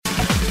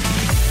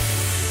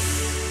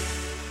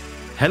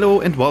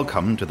Hello and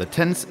welcome to the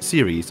 10th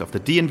series of the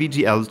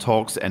DNVGL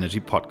Talks Energy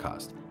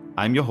podcast.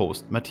 I'm your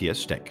host, Matthias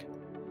Steck.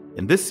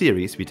 In this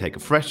series, we take a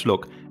fresh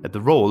look at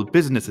the role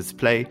businesses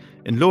play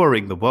in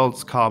lowering the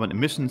world's carbon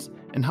emissions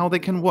and how they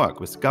can work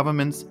with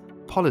governments,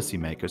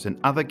 policymakers, and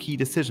other key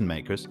decision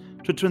makers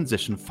to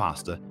transition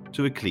faster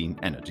to a clean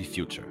energy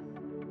future.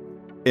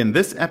 In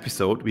this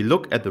episode, we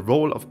look at the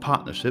role of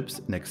partnerships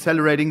in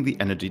accelerating the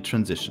energy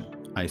transition.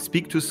 I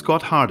speak to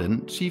Scott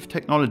Harden, Chief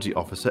Technology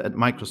Officer at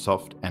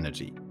Microsoft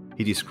Energy.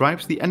 He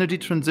describes the energy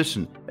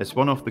transition as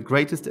one of the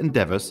greatest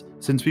endeavors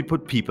since we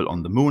put people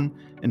on the moon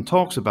and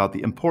talks about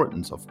the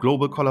importance of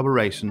global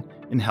collaboration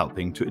in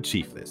helping to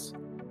achieve this.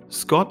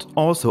 Scott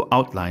also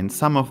outlines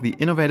some of the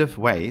innovative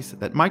ways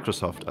that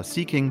Microsoft are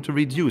seeking to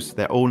reduce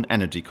their own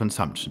energy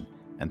consumption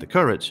and the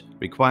courage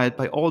required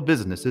by all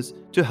businesses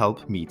to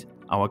help meet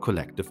our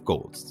collective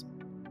goals.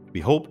 We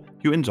hope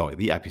you enjoy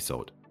the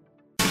episode.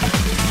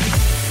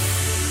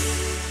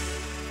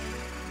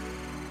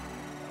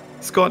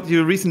 Scott,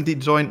 you recently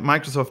joined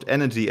Microsoft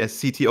Energy as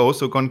CTO,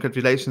 so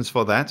congratulations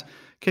for that.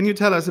 Can you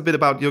tell us a bit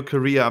about your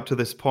career up to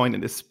this point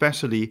and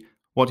especially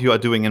what you are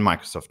doing in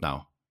Microsoft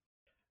now?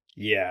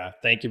 Yeah,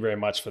 thank you very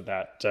much for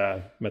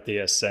that,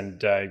 Matthias.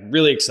 And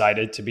really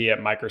excited to be at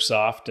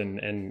Microsoft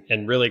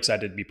and really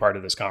excited to be part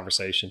of this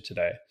conversation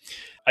today.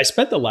 I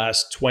spent the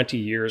last 20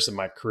 years of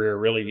my career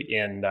really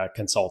in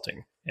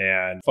consulting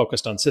and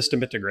focused on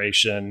system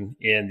integration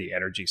in the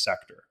energy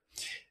sector.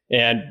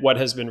 And what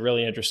has been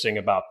really interesting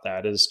about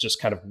that is just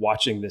kind of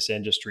watching this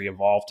industry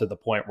evolve to the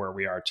point where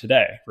we are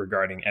today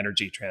regarding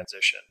energy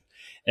transition.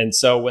 And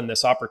so when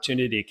this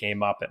opportunity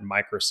came up at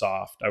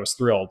Microsoft, I was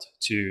thrilled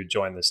to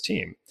join this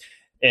team.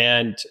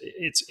 And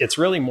it's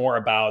really more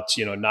about,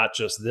 not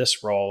just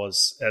this role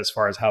as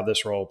far as how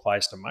this role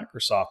applies to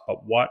Microsoft,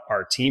 but what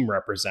our team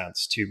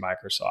represents to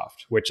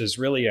Microsoft, which is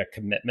really a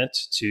commitment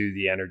to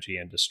the energy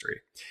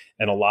industry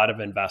and a lot of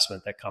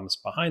investment that comes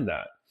behind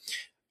that.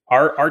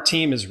 Our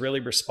team is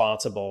really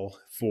responsible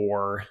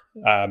for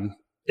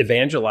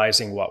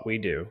evangelizing what we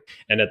do.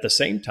 And at the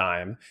same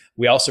time,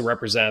 we also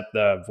represent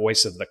the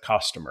voice of the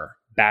customer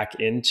back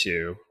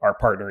into our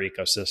partner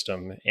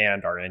ecosystem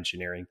and our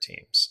engineering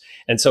teams.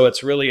 And so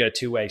it's really a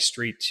two-way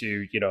street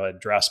to,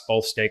 address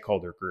both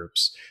stakeholder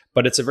groups.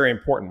 But it's a very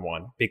important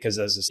one because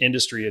as this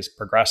industry is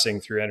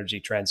progressing through energy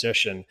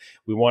transition,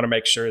 we want to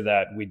make sure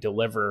that we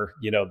deliver,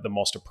 the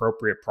most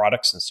appropriate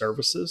products and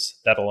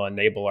services that'll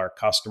enable our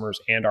customers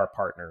and our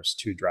partners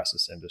to address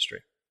this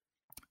industry.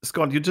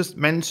 Scott, you just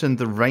mentioned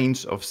the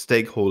range of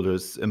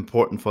stakeholders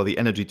important for the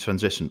energy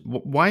transition.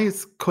 Why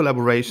is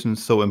collaboration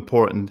so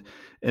important,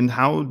 and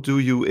how do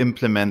you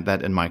implement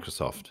that in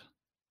Microsoft?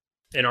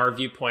 In our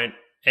viewpoint,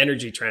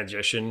 energy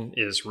transition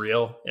is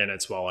real and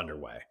it's well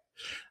underway.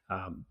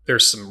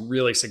 There's some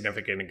really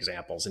significant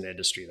examples in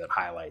industry that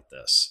highlight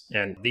this.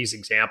 And these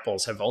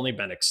examples have only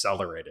been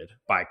accelerated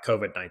by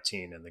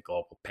COVID-19 and the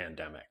global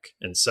pandemic.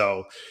 And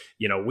so,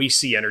 we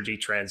see energy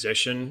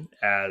transition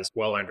as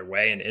well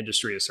underway and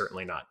industry is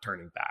certainly not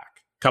turning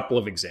back. Couple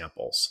of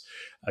examples.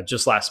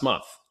 Just last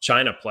month,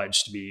 China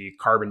pledged to be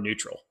carbon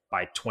neutral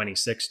by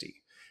 2060.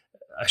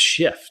 A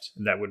shift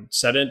that would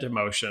set into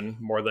motion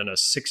more than a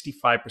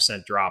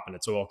 65% drop in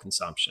its oil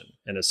consumption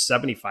and a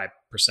 75%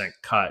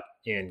 cut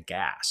in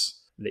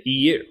gas. The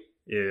EU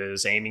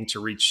is aiming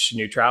to reach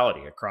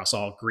neutrality across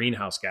all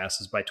greenhouse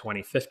gases by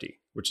 2050,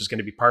 which is going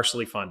to be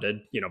partially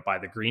funded, by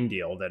the Green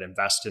Deal that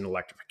invests in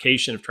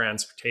electrification of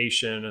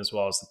transportation as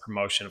well as the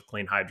promotion of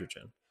clean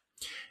hydrogen.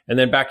 And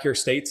then back here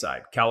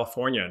stateside,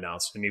 California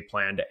announced a new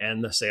plan to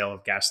end the sale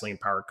of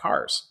gasoline-powered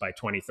cars by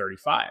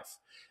 2035.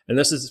 And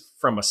this is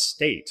from a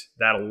state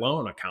that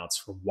alone accounts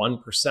for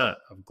 1%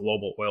 of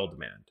global oil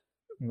demand.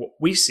 What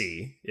we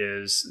see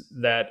is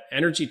that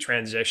energy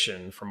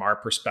transition, from our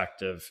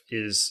perspective,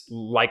 is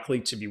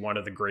likely to be one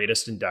of the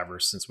greatest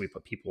endeavors since we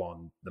put people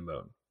on the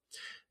moon.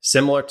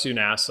 Similar to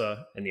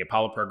NASA and the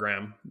Apollo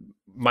program,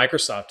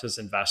 Microsoft has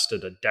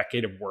invested a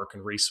decade of work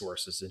and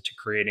resources into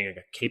creating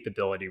a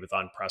capability with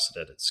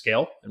unprecedented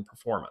scale and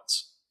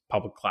performance,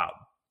 public cloud.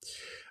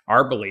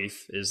 Our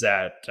belief is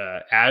that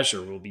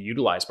Azure will be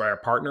utilized by our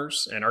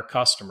partners and our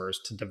customers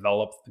to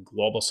develop the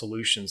global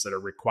solutions that are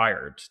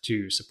required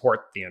to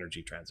support the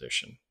energy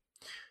transition.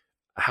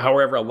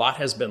 However, a lot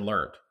has been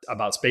learned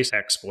about space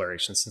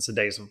exploration since the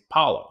days of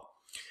Apollo.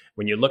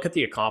 When you look at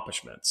the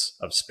accomplishments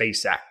of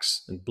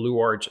SpaceX and Blue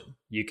Origin,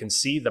 you can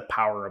see the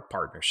power of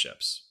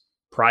partnerships.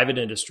 Private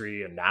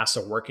industry and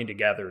NASA working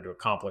together to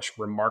accomplish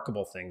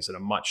remarkable things in a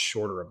much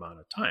shorter amount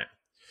of time.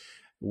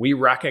 We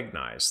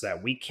recognize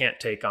that we can't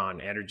take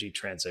on energy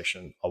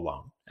transition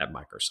alone at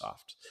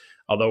Microsoft.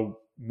 Although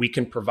we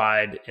can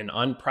provide an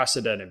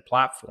unprecedented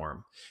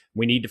platform,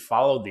 we need to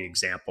follow the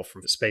example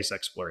from space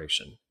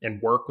exploration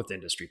and work with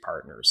industry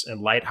partners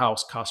and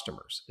lighthouse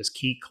customers as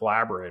key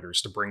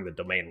collaborators to bring the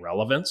domain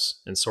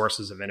relevance and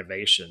sources of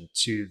innovation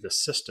to the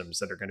systems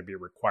that are going to be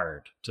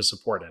required to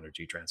support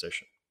energy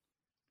transition.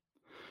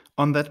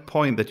 On that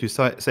point that you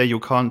say you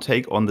can't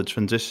take on the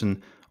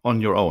transition on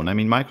your own. I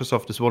mean,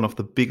 Microsoft is one of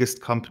the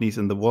biggest companies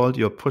in the world.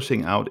 You're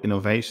pushing out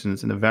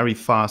innovations in a very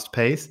fast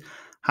pace.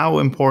 How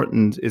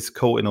important is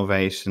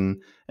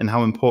co-innovation and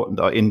how important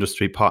are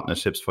industry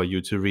partnerships for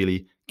you to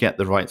really get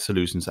the right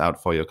solutions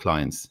out for your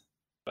clients?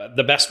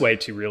 The best way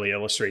to really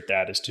illustrate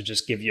that is to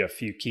just give you a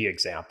few key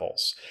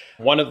examples.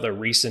 One of the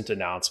recent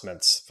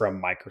announcements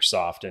from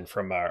Microsoft and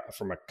from a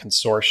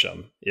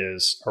consortium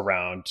is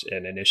around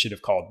an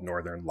initiative called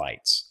Northern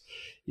Lights.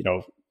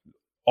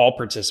 All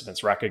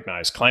participants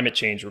recognize climate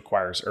change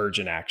requires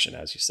urgent action,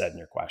 as you said in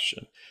your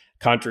question.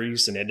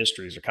 Countries and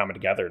industries are coming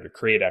together to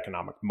create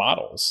economic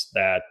models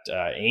that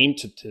aim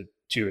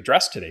to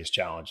address today's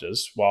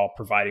challenges while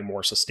providing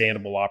more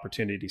sustainable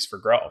opportunities for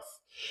growth.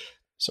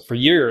 So for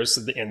years,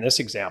 in this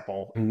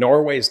example,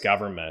 Norway's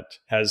government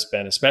has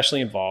been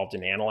especially involved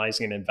in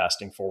analyzing and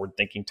investing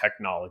forward-thinking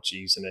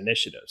technologies and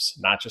initiatives,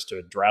 not just to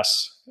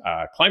address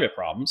climate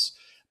problems,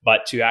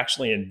 but to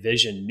actually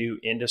envision new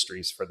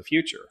industries for the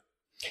future.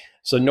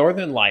 So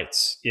Northern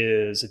Lights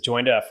is a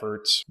joint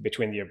effort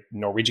between the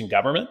Norwegian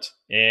government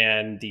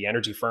and the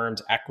energy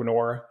firms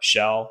Equinor,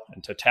 Shell,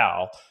 and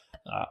Total,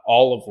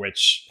 all of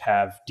which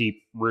have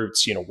deep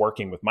roots,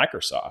 working with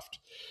Microsoft.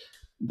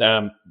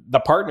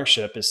 The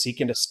partnership is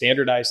seeking to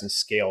standardize and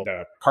scale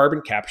the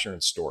carbon capture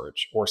and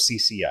storage, or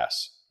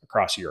CCS,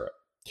 across Europe.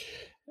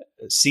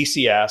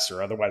 CCS,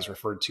 or otherwise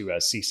referred to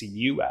as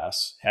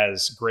CCUS,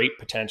 has great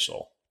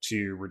potential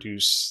to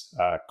reduce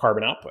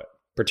carbon output,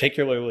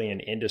 particularly in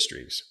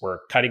industries where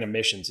cutting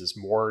emissions is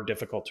more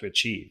difficult to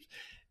achieve.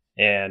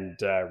 And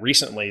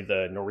recently,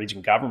 the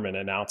Norwegian government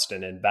announced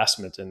an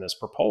investment in this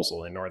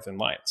proposal in Northern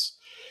Lights.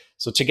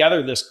 So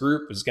together, this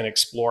group is going to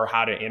explore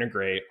how to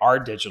integrate our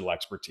digital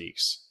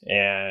expertise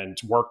and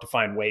work to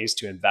find ways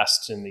to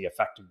invest in the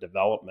effective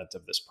development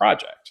of this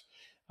project.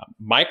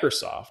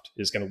 Microsoft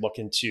is going to look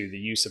into the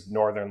use of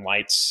Northern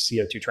Lights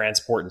CO2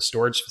 transport and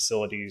storage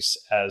facilities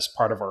as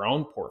part of our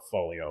own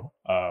portfolio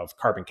of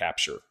carbon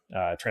capture,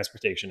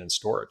 transportation, and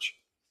storage.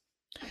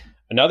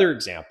 Another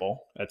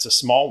example, it's a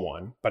small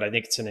one, but I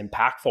think it's an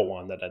impactful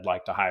one that I'd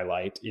like to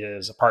highlight,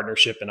 is a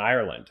partnership in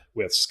Ireland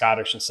with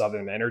Scottish and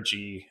Southern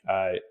Energy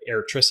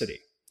Airtricity.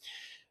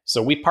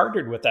 So we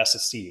partnered with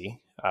SSE,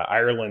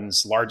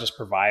 Ireland's largest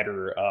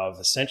provider of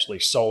essentially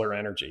solar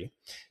energy,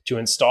 to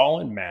install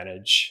and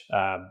manage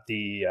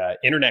the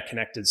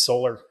internet-connected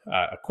solar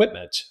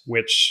equipment,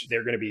 which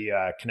they're going to be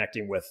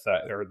connecting with,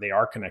 or they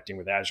are connecting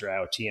with Azure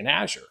IoT and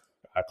Azure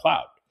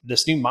Cloud.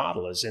 This new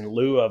model is in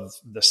lieu of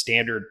the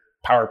standard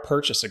power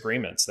purchase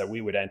agreements that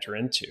we would enter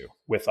into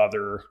with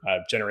other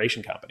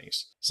generation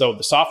companies. So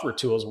the software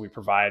tools we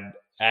provide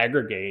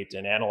aggregate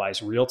and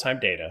analyze real-time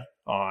data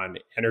on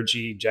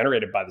energy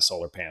generated by the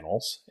solar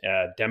panels,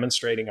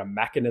 demonstrating a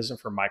mechanism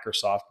for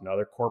Microsoft and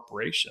other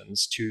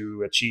corporations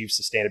to achieve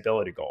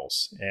sustainability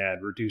goals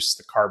and reduce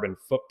the carbon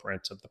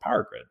footprint of the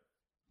power grid.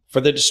 For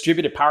the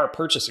distributed power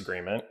purchase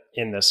agreement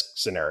in this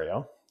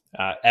scenario,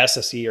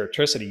 SSE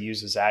Airtricity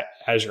uses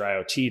Azure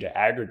IoT to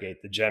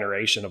aggregate the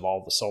generation of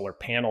all the solar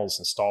panels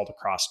installed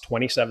across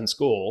 27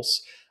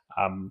 schools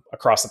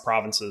across the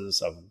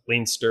provinces of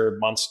Leinster,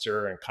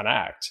 Munster, and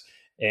Connacht.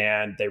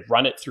 And they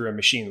run it through a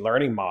machine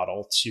learning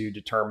model to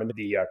determine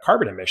the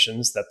carbon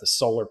emissions that the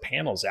solar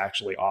panels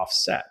actually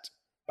offset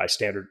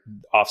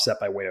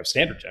by way of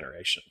standard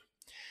generation.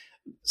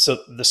 So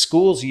the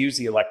schools use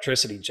the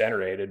electricity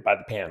generated by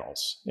the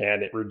panels,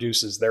 and it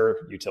reduces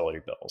their utility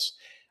bills.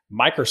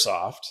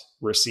 Microsoft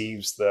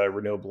receives the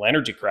renewable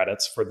energy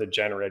credits for the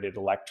generated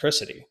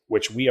electricity,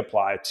 which we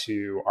apply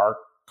to our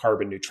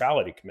carbon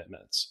neutrality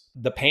commitments.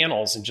 The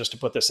panels, and just to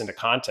put this into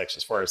context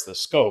as far as the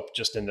scope,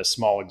 just in this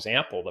small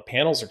example, the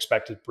panels are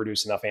expected to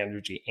produce enough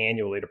energy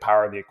annually to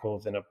power the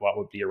equivalent of what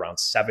would be around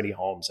 70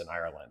 homes in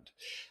Ireland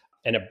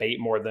and abate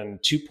more than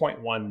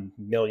 2.1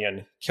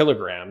 million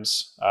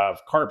kilograms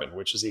of carbon,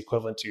 which is the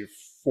equivalent to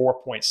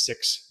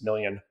 4.6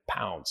 million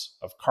pounds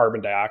of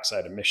carbon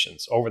dioxide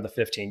emissions over the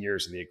 15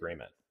 years of the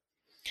agreement.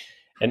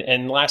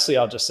 And lastly,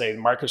 I'll just say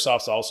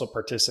Microsoft's also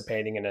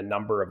participating in a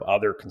number of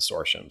other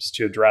consortiums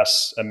to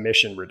address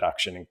emission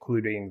reduction,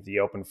 including the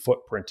Open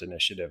Footprint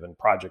Initiative and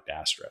Project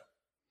Astra.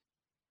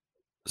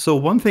 So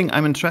one thing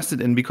I'm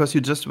interested in, because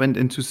you just went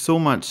into so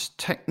much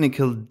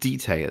technical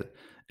detail,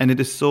 and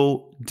it is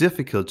so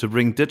difficult to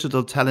bring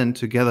digital talent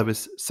together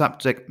with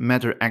subject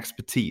matter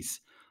expertise.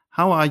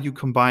 How are you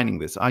combining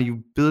this? Are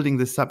you building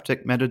the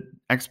subject matter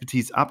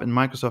expertise up in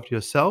Microsoft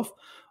yourself?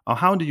 Or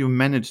how do you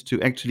manage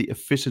to actually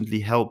efficiently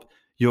help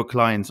your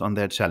clients on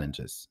their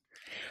challenges?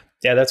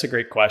 Yeah, that's a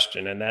great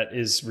question. And that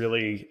is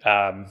really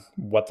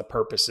what the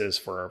purpose is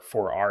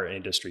for our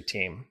industry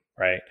team,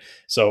 right?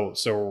 So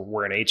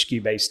we're an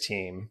HQ-based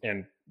team,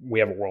 and we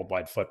have a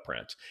worldwide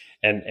footprint.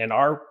 And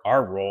our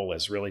role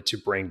is really to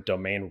bring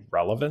domain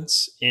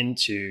relevance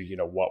into,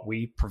 what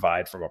we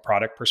provide from a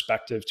product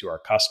perspective to our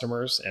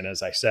customers. And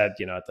as I said,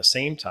 at the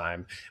same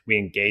time, we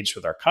engage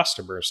with our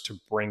customers to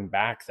bring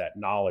back that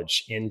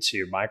knowledge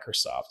into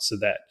Microsoft so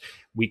that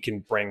we can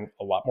bring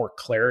a lot more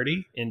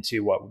clarity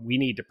into what we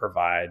need to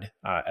provide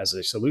as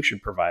a solution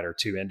provider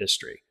to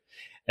industry.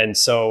 And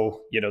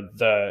so,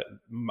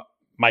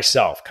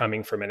 myself,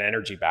 coming from an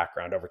energy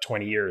background over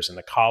 20 years, and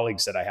the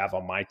colleagues that I have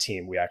on my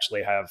team, we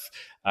actually have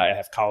I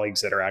have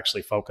colleagues that are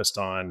actually focused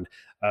on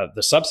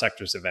the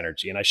subsectors of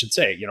energy. And I should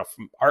say,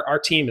 our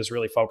team is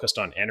really focused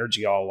on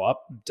energy all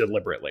up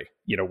deliberately.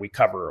 We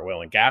cover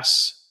oil and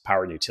gas,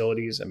 power and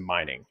utilities, and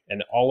mining.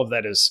 And all of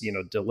that is,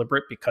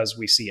 deliberate because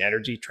we see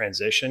energy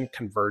transition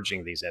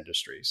converging these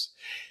industries.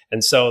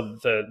 And so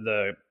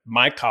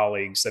my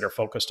colleagues that are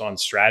focused on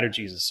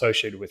strategies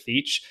associated with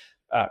each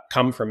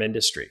come from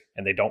industry,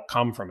 and they don't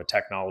come from a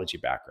technology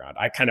background.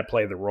 I kind of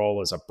play the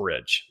role as a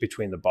bridge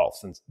between the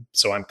both. And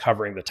so I'm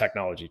covering the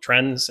technology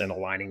trends and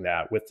aligning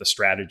that with the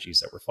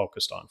strategies that we're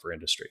focused on for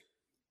industry.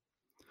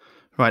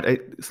 Right. I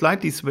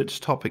slightly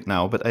switch topic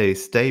now, but I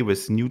stay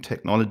with new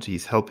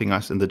technologies helping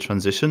us in the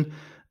transition.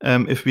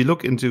 If we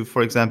look into,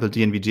 for example,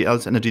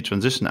 DNVGL's energy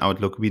transition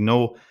outlook, we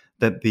know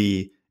that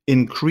the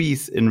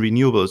increase in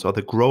renewables or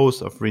the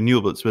growth of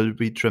renewables will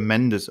be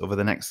tremendous over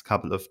the next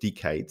couple of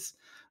decades.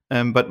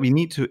 But we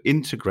need to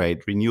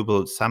integrate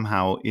renewables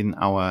somehow in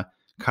our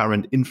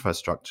current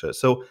infrastructure.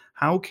 So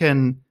how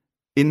can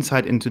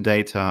insight into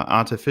data,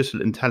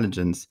 artificial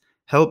intelligence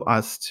help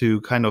us to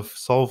kind of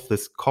solve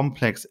this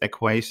complex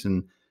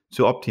equation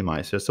to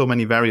optimize? There's so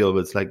many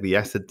variables like the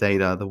asset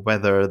data, the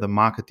weather, the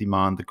market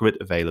demand, the grid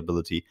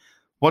availability.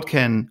 What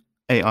can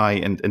AI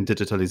and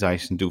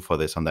digitalization do for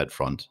this on that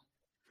front?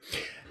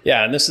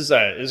 Yeah, and this is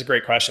a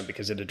great question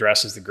because it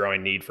addresses the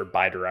growing need for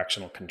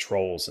bidirectional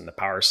controls in the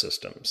power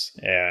systems.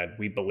 And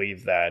we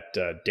believe that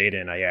data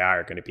and AI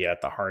are going to be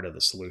at the heart of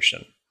the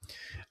solution.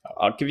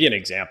 I'll give you an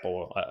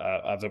example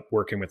of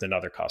working with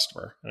another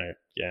customer.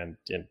 And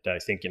I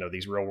think,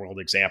 these real world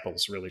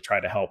examples really try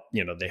to help,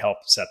 they help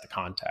set the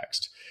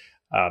context.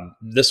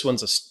 This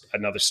one's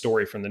another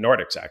story from the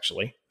Nordics,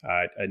 actually.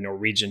 A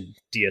Norwegian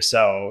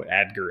DSO,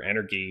 Adger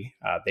Energy,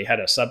 they had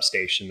a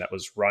substation that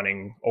was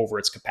running over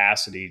its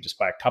capacity just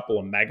by a couple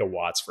of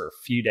megawatts for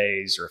a few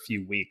days or a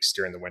few weeks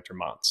during the winter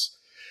months.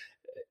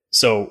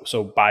 So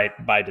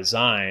by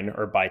design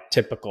or by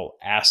typical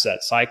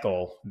asset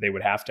cycle, they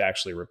would have to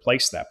actually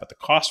replace that. But the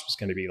cost was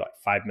going to be like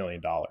 $5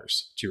 million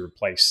to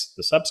replace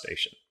the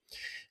substation.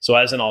 So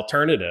as an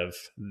alternative,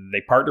 they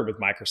partnered with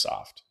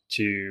Microsoft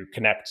to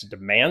connect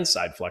demand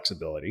side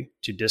flexibility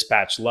to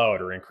dispatch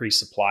load or increase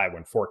supply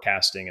when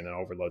forecasting in an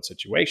overload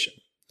situation.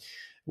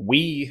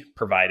 We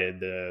provided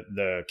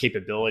the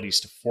capabilities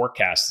to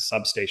forecast the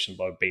substation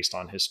load based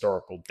on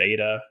historical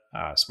data,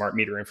 smart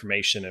meter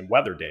information, and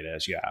weather data,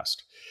 as you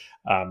asked.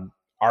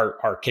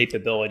 Our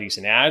capabilities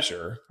in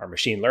Azure, our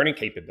machine learning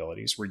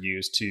capabilities, were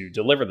used to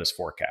deliver this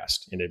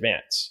forecast in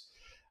advance.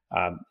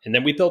 And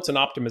then we built an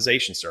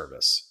optimization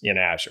service in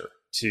Azure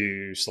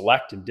to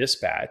select and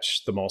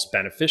dispatch the most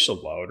beneficial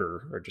load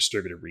or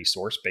distributed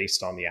resource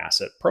based on the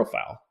asset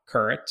profile,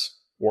 current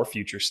or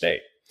future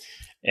state.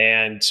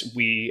 And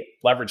we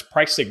leverage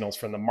price signals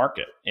from the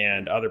market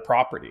and other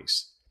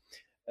properties.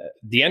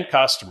 The end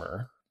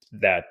customer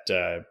that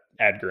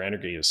Adger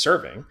Energy is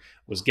serving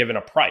was given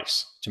a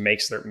price to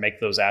make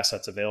those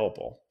assets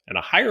available, and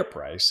a higher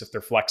price if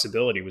their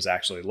flexibility was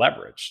actually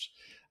leveraged.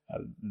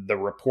 The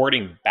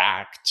reporting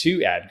back to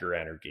Adger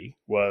Energy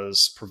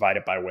was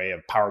provided by way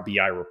of Power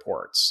BI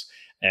reports,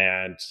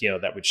 and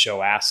that would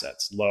show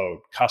assets,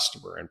 load,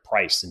 customer, and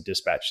price in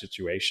dispatch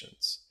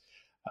situations.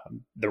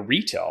 The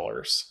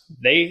retailers,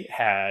 they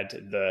had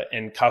the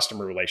end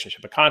customer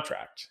relationship, a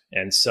contract.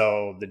 And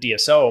so the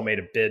DSO made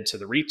a bid to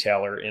the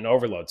retailer in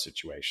overload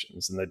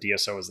situations. And the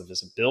DSO is the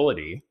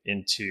visibility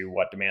into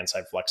what demand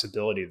side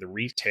flexibility the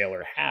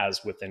retailer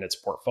has within its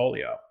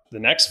portfolio. The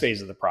next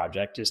phase of the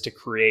project is to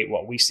create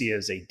what we see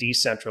as a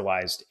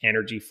decentralized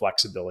energy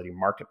flexibility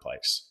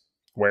marketplace,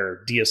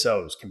 where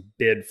DSOs can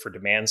bid for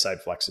demand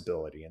side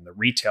flexibility, and the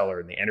retailer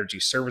and the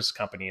energy service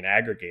company and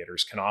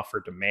aggregators can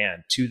offer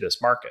demand to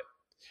this market.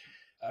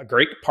 A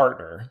great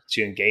partner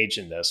to engage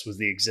in this was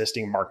the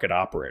existing market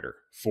operator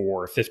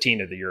for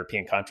 15 of the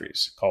European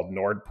countries called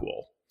Nord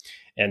Pool.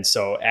 And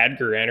so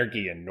Adger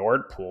Energy and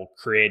Nord Pool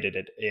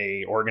created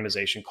an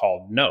organization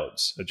called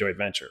Nodes, a joint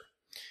venture.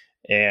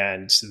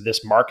 And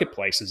this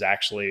marketplace is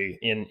actually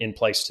in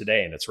place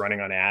today, and it's running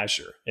on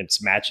Azure.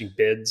 It's matching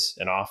bids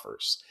and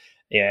offers.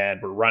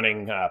 And we're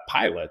running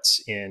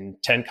pilots in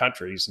 10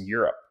 countries in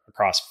Europe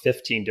across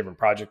 15 different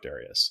project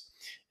areas.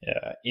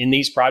 In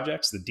these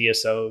projects, the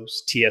DSOs,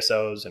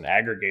 TSOs, and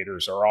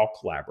aggregators are all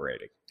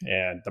collaborating.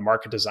 And the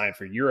market design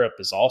for Europe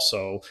is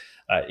also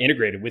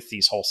integrated with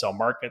these wholesale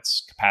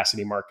markets,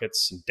 capacity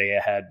markets, and day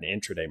ahead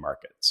and intraday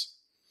markets.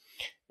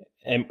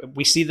 And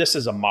we see this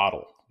as a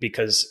model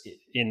because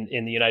in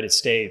the United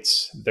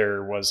States,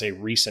 there was a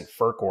recent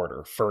FERC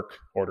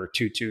order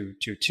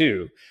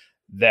 2222,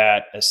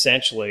 that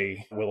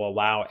essentially will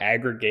allow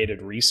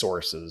aggregated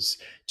resources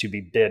to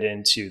be bid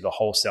into the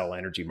wholesale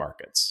energy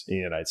markets in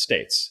the United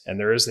States. And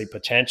there is a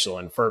potential,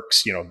 and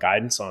FERC's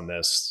guidance on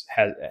this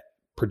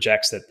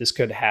projects that this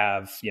could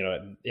have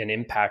an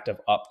impact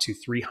of up to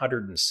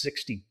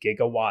 360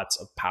 gigawatts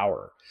of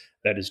power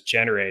that is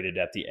generated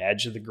at the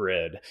edge of the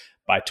grid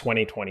by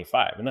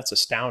 2025. And that's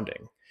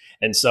astounding.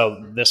 And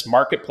so this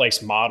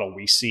marketplace model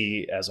we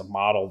see as a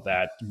model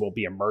that will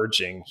be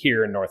emerging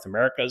here in North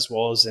America as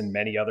well as in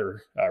many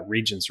other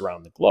regions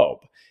around the globe.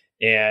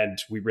 And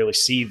we really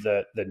see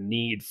the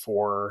need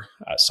for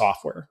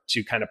software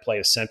to kind of play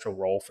a central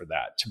role for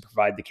that, to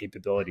provide the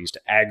capabilities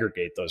to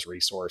aggregate those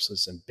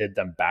resources and bid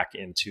them back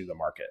into the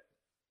market.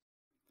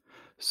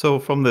 So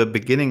from the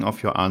beginning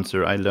of your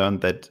answer, I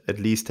learned that at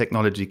least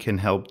technology can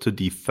help to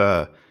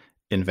defer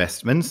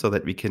investments so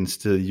that we can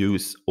still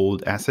use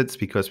old assets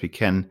because we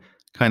can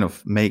kind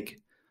of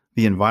make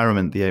the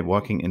environment they are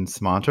working in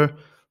smarter.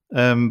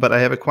 But I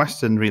have a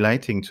question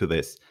relating to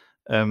this.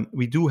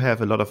 We do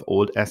have a lot of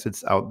old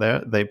assets out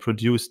there. They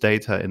produce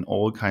data in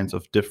all kinds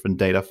of different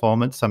data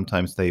formats.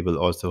 Sometimes they will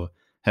also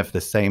have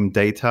the same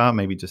data,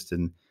 maybe just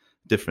in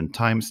different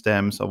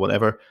timestamps or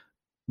whatever.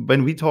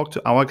 When we talk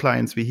to our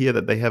clients, we hear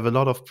that they have a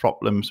lot of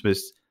problems with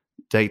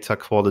data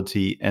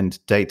quality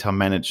and data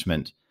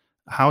management.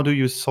 How do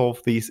you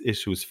solve these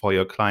issues for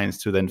your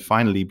clients to then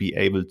finally be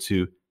able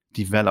to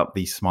develop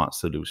these smart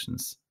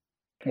solutions?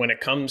 When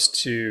it comes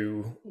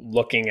to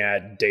looking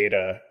at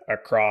data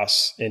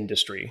across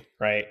industry,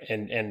 right?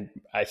 And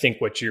I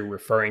think what you're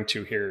referring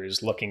to here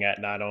is looking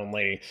at not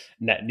only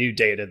net new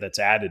data that's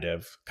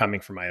additive coming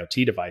from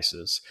IoT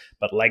devices,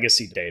 but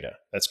legacy data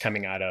that's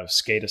coming out of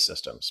SCADA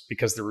systems,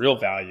 because the real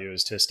value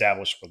is to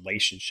establish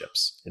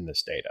relationships in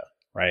this data,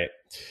 right?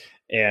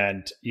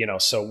 And,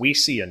 so we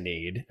see a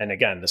need. And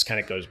again, this kind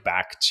of goes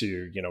back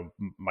to,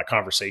 my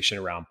conversation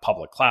around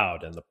public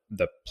cloud and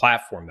the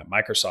platform that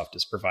Microsoft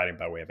is providing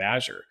by way of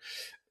Azure.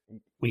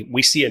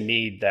 We see a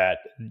need that,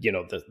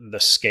 the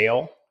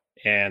scale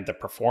and the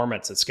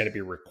performance that's going to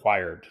be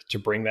required to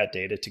bring that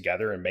data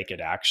together and make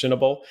it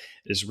actionable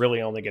is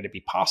really only going to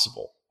be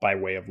possible by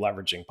way of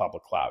leveraging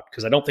public cloud.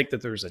 Because I don't think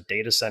that there's a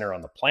data center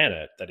on the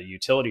planet that a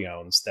utility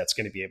owns that's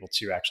going to be able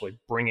to actually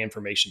bring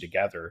information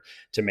together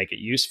to make it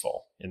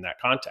useful in that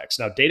context.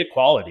 Now, data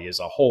quality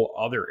is a whole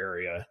other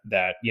area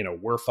that,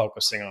 we're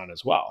focusing on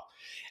as well.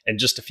 And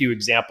just a few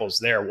examples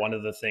there. One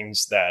of the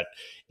things that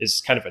is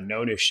kind of a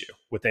known issue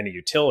within a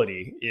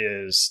utility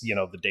is,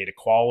 the data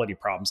quality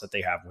problems that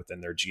they have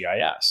within their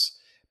GIS.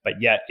 But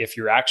yet, if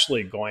you're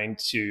actually going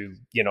to,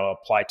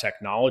 apply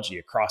technology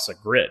across a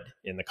grid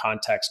in the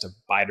context of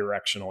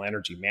bidirectional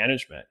energy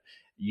management,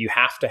 you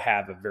have to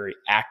have a very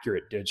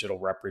accurate digital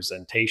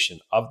representation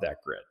of that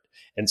grid.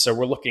 And so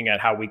we're looking at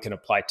how we can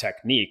apply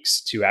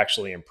techniques to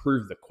actually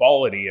improve the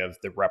quality of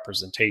the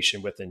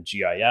representation within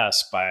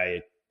GIS by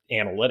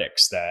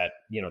analytics that,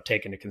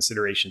 take into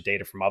consideration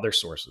data from other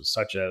sources,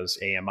 such as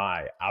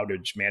AMI,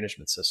 outage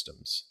management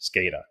systems,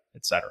 SCADA,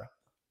 et cetera.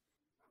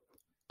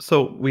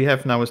 So we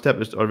have now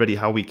established already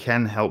how we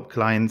can help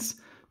clients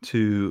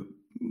to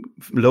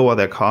lower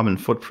their carbon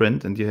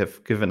footprint. And you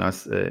have given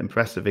us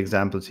impressive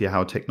examples here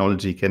how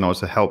technology can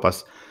also help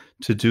us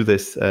to do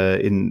this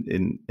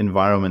in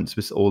environments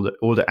with all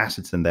the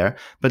assets in there.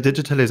 But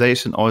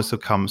digitalization also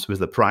comes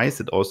with a price.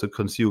 It also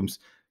consumes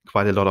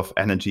quite a lot of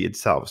energy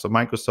itself. So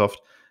Microsoft,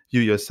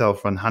 you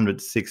yourself run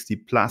 160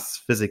 plus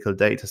physical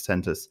data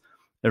centers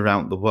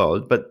around the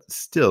world, but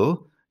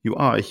still you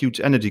are a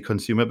huge energy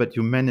consumer, but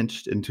you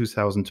managed in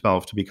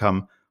 2012 to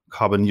become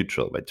carbon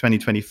neutral. By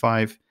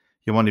 2025,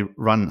 you want to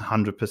run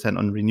 100%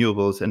 on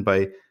renewables. And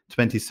by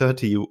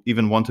 2030, you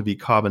even want to be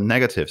carbon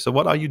negative. So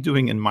what are you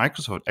doing in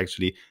Microsoft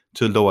actually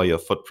to lower your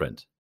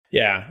footprint?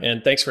 Yeah,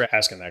 and thanks for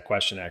asking that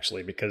question,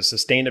 actually, because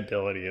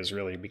sustainability has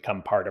really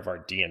become part of our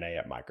DNA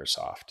at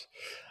Microsoft.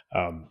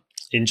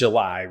 In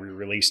July, we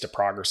released a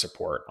progress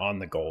report on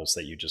the goals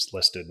that you just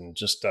listed, and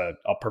just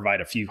I'll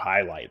provide a few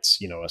highlights,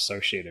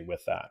 associated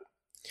with that.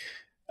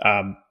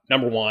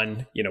 Number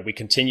one, we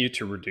continue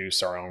to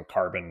reduce our own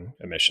carbon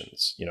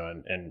emissions,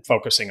 and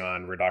focusing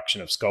on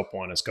reduction of scope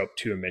 1 and scope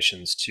 2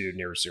 emissions to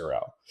near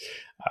zero.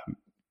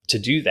 To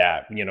do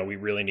that, we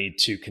really need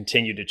to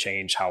continue to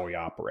change how we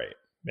operate.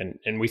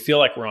 And we feel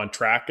like we're on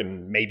track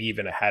and maybe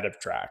even ahead of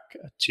track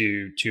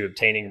to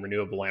obtaining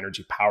renewable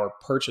energy power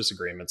purchase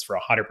agreements for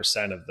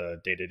 100% of the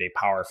day-to-day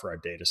power for our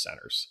data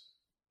centers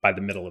by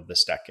the middle of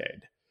this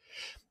decade.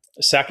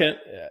 Second,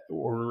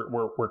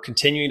 we're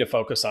continuing to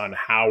focus on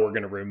how we're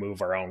going to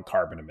remove our own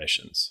carbon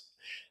emissions.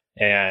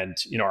 And,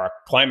 our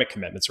climate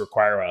commitments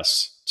require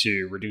us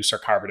to reduce our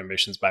carbon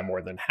emissions by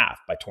more than half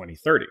by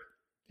 2030.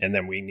 And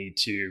then we need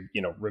to,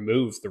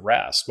 remove the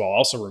rest while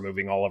also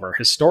removing all of our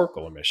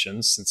historical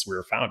emissions since we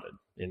were founded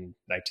in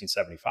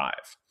 1975.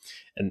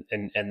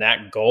 And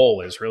that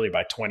goal is really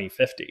by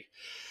 2050.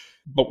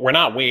 But we're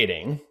not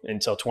waiting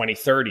until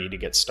 2030 to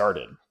get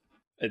started.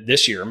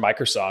 This year,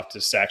 Microsoft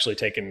has actually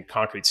taken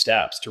concrete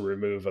steps to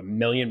remove 1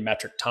 million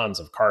metric tons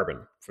of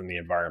carbon from the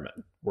environment.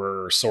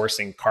 We're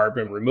sourcing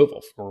carbon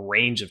removal from a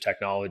range of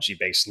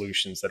technology-based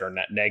solutions that are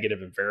net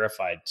negative and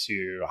verified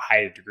to a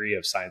high degree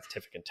of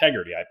scientific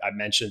integrity. I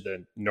mentioned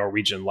the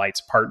Norwegian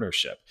Lights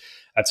partnership.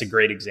 That's a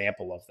great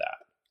example of that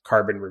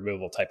carbon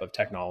removal type of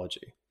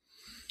technology.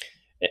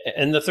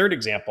 And the third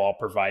example I'll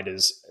provide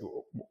is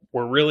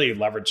we're really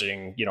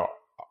leveraging,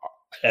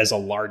 as a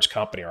large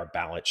company, our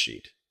balance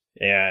sheet.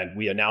 And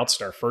we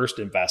announced our first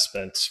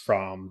investments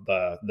from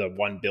the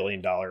 $1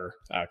 billion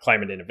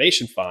Climate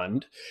Innovation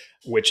Fund,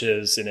 which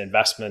is an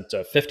investment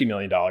of $50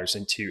 million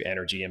into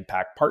Energy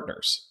Impact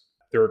Partners.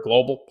 They're a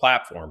global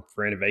platform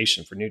for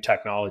innovation, for new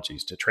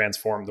technologies to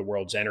transform the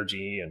world's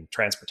energy and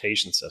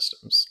transportation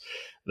systems,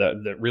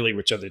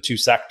 which are the two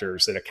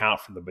sectors that account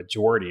for the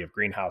majority of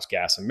greenhouse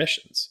gas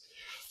emissions.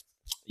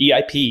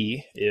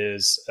 EIP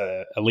is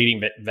a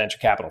leading venture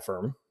capital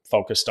firm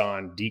focused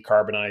on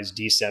decarbonized,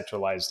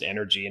 decentralized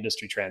energy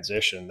industry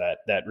transition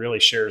that really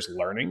shares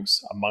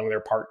learnings among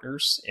their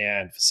partners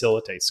and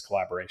facilitates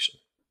collaboration.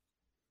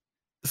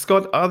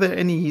 Scott, are there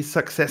any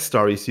success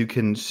stories you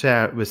can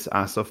share with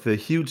us of the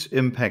huge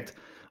impact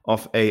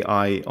of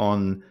AI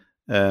on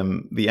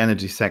the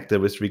energy sector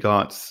with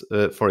regards,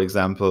 for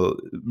example,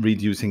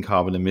 reducing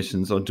carbon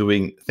emissions or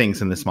doing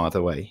things in a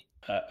smarter way?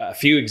 A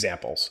few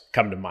examples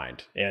come to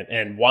mind.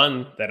 And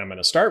one that I'm going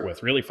to start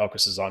with really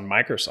focuses on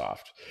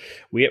Microsoft.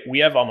 We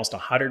have almost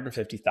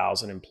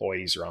 150,000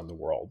 employees around the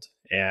world.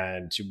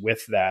 And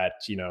with that,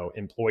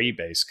 employee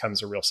base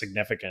comes a real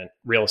significant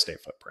real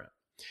estate footprint.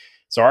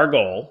 So our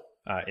goal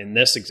in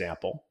this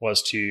example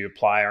was to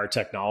apply our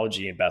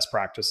technology and best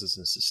practices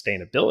and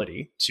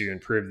sustainability to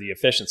improve the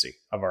efficiency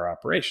of our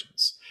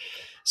operations.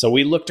 So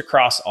we looked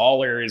across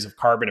all areas of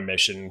carbon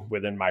emission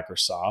within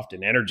Microsoft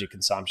and energy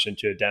consumption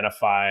to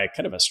identify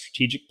kind of a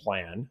strategic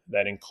plan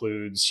that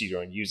includes,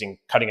 using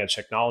cutting edge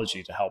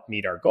technology to help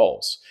meet our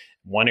goals.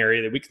 One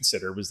area that we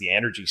considered was the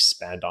energy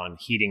spent on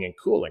heating and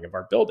cooling of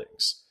our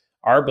buildings.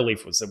 Our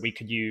belief was that we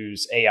could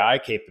use AI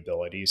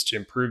capabilities to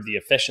improve the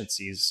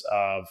efficiencies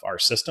of our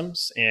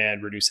systems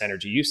and reduce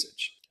energy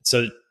usage.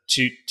 So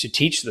to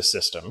teach the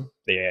system,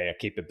 the AI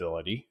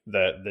capability,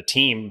 the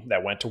team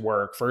that went to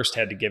work first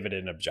had to give it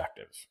an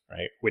objective,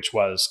 right? Which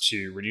was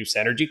to reduce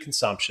energy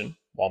consumption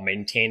while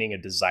maintaining a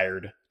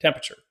desired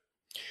temperature.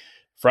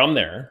 From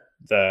there,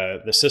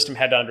 the system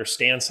had to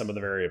understand some of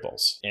the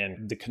variables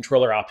and the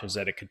controller options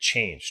that it could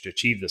change to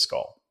achieve this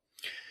goal.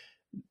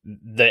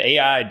 The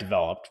AI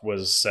developed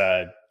was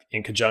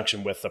in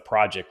conjunction with a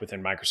project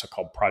within Microsoft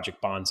called Project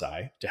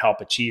Bonsai to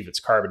help achieve its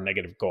carbon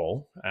negative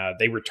goal.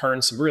 They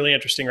returned some really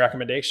interesting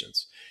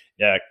recommendations,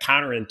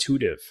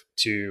 counterintuitive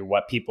to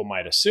what people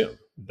might assume.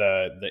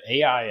 The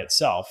AI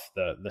itself,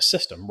 the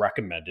system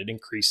recommended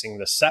increasing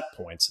the set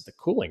points at the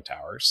cooling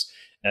towers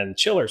and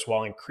chillers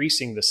while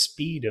increasing the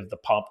speed of the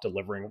pump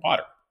delivering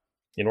water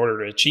in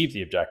order to achieve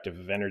the objective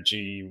of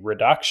energy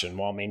reduction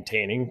while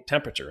maintaining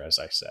temperature, as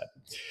I said.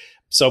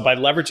 So by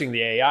leveraging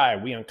the AI,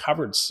 we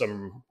uncovered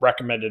some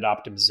recommended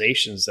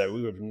optimizations that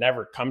we would have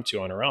never come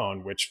to on our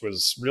own, which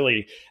was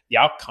really the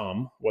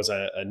outcome was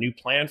a new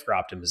plan for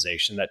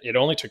optimization that it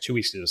only took 2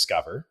 weeks to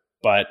discover,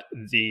 but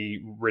the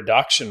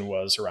reduction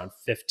was around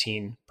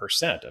 15%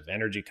 of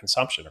energy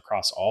consumption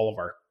across all of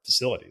our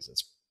facilities.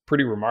 It's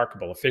pretty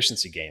remarkable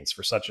efficiency gains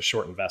for such a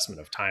short investment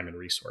of time and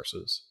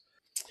resources.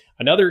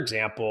 Another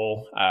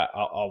example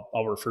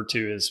I'll refer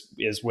to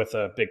is with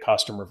a big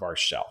customer of ours,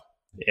 Shell.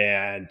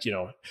 And,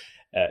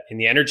 in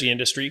the energy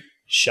industry,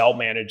 Shell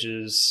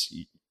manages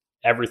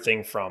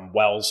everything from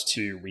wells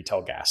to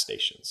retail gas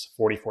stations,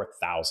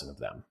 44,000 of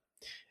them.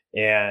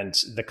 And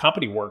the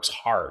company works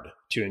hard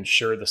to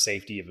ensure the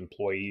safety of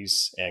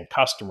employees and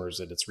customers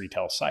at its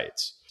retail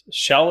sites.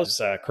 Shell is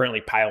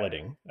currently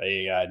piloting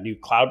a new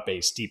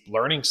cloud-based deep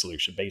learning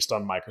solution based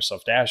on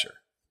Microsoft Azure.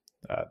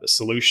 The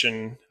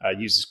solution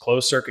uses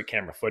closed circuit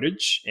camera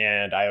footage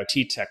and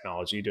IoT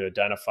technology to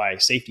identify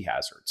safety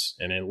hazards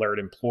and alert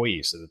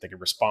employees so that they can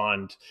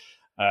respond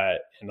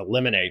and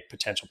eliminate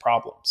potential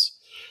problems.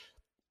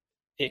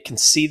 It can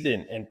see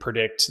and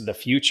predict the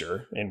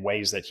future in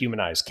ways that human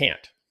eyes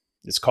can't.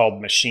 It's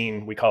called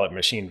we call it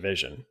machine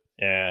vision.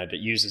 And it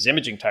uses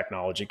imaging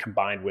technology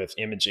combined with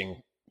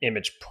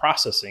image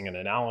processing and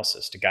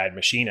analysis to guide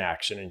machine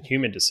action and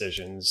human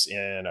decisions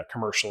in a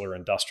commercial or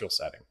industrial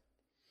setting.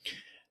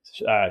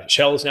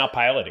 Shell is now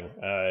piloting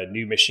a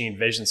new machine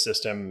vision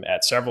system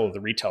at several of the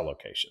retail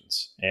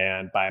locations.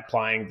 And by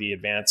applying the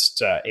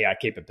advanced AI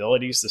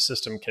capabilities, the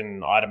system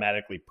can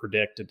automatically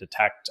predict and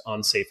detect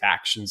unsafe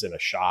actions in a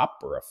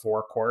shop or a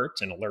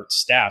forecourt and alert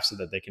staff so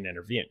that they can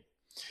intervene.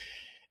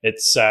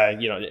 It's,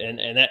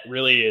 and that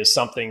really is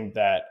something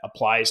that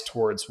applies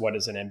towards what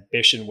is an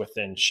ambition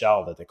within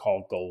Shell that they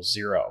call Goal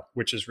Zero,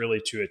 which is really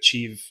to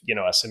achieve,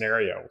 a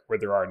scenario where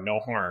there are no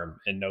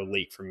harm and no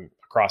leak from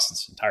across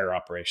its entire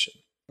operation.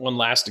 One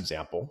last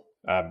example,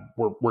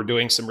 we're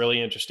doing some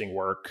really interesting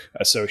work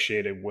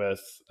associated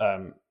with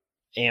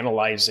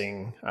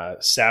analyzing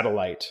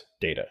satellite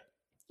data.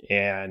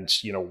 And,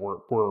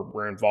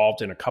 we're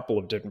involved in a couple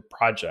of different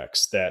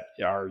projects that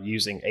are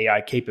using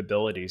AI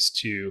capabilities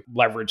to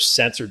leverage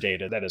sensor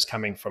data that is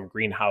coming from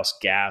greenhouse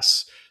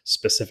gas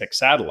specific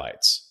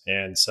satellites.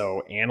 And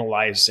so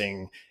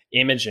analyzing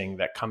imaging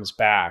that comes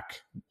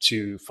back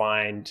to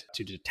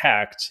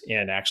detect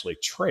and actually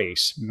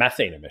trace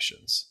methane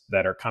emissions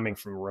that are coming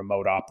from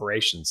remote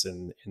operations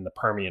in the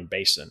Permian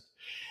Basin.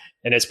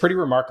 And it's pretty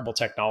remarkable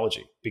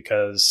technology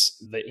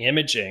because the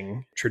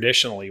imaging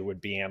traditionally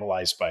would be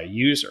analyzed by a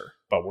user,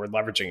 but we're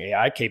leveraging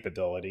AI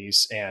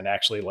capabilities and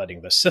actually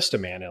letting the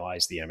system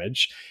analyze the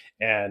image.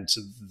 And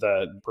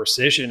the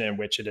precision in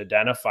which it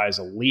identifies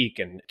a leak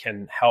and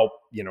can help,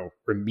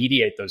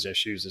 remediate those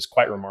issues is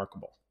quite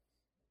remarkable.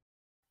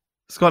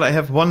 Scott, I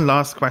have one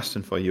last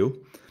question for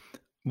you.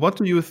 What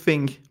do you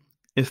think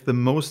is the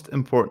most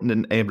important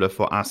enabler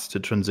for us to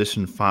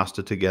transition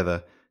faster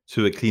together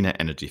to a cleaner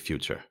energy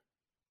future?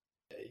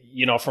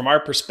 From our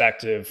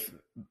perspective,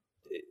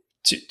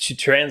 to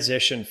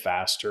transition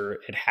faster,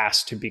 it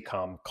has to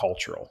become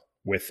cultural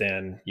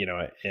within,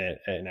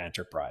 an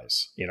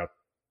enterprise.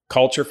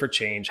 Culture for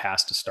change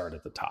has to start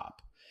at the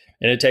top,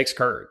 and it takes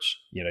courage.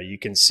 You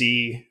can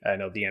see,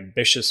 the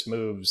ambitious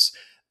moves,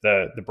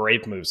 the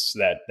brave moves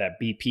that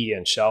BP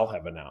and Shell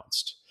have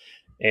announced.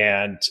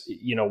 And,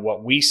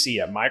 what we see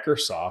at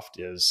Microsoft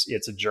is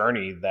it's a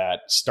journey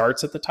that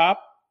starts at the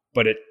top,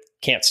 but it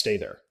can't stay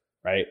there,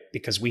 right?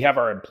 Because we have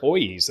our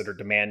employees that are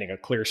demanding a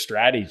clear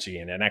strategy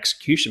and an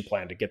execution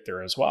plan to get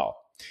there as well.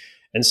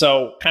 And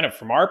so kind of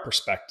from our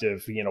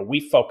perspective, we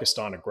focused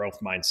on a growth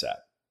mindset,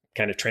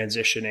 kind of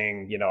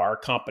transitioning, our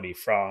company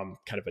from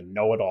kind of a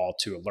know-it-all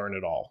to a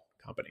learn-it-all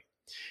company.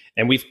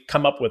 And we've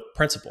come up with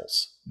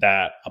principles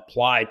that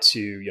apply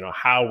to,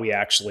 how we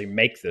actually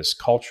make this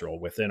cultural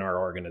within our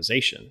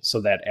organization so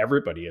that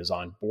everybody is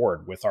on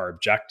board with our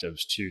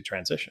objectives to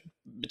transition.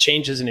 The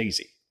change isn't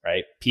easy,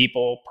 right?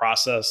 People,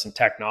 process, and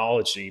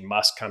technology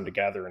must come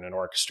together in an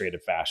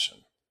orchestrated fashion.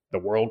 The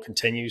world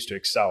continues to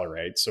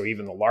accelerate, so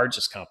even the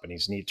largest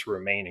companies need to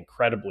remain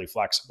incredibly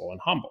flexible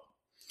and humble.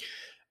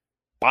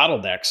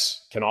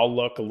 Bottlenecks can all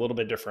look a little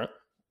bit different,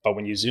 but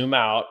when you zoom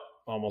out,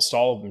 almost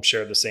all of them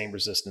share the same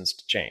resistance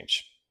to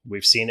change.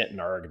 We've seen it in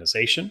our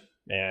organization,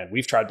 and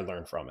we've tried to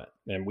learn from it.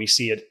 And we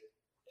see it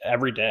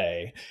every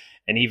day,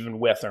 and even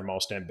with our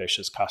most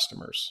ambitious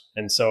customers.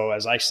 And so,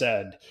 as I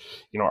said,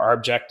 our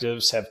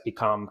objectives have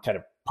become kind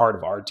of part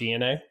of our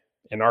DNA.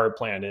 And our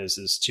plan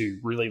is to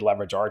really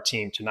leverage our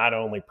team to not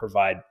only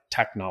provide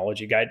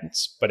technology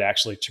guidance, but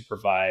actually to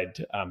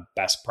provide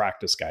best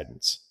practice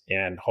guidance.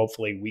 And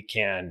hopefully we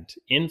can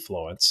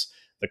influence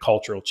the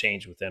cultural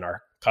change within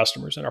our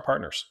customers and our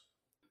partners.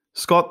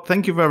 Scott,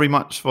 thank you very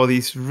much for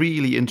these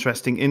really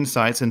interesting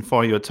insights and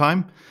for your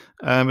time.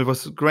 It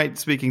was great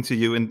speaking to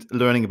you and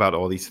learning about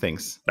all these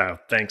things. Oh,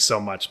 thanks so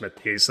much,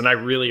 Matthias. And I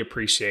really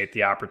appreciate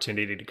the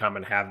opportunity to come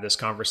and have this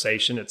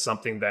conversation. It's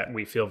something that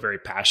we feel very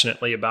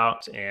passionately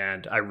about,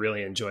 and I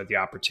really enjoyed the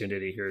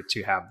opportunity here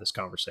to have this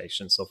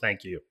conversation. So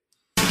thank you.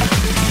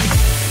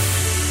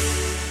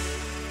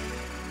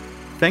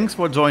 Thanks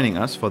for joining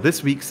us for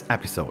this week's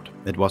episode.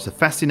 It was a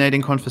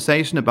fascinating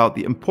conversation about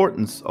the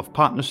importance of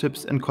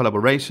partnerships and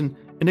collaboration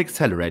in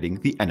accelerating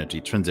the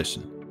energy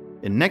transition.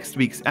 In next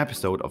week's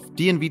episode of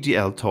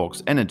DNVGL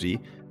Talks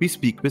Energy, we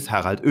speak with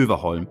Harald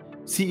Överholm,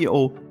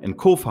 CEO and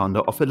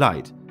co-founder of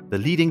Alight, the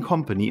leading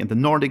company in the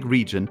Nordic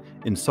region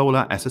in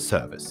solar as a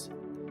service.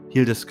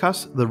 He'll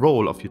discuss the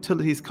role of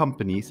utilities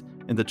companies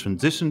in the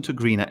transition to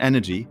greener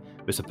energy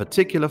with a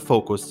particular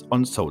focus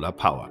on solar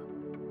power.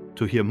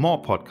 To hear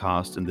more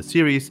podcasts in the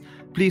series,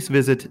 please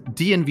visit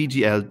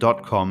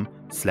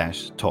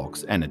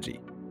dnvgl.com/talksenergy.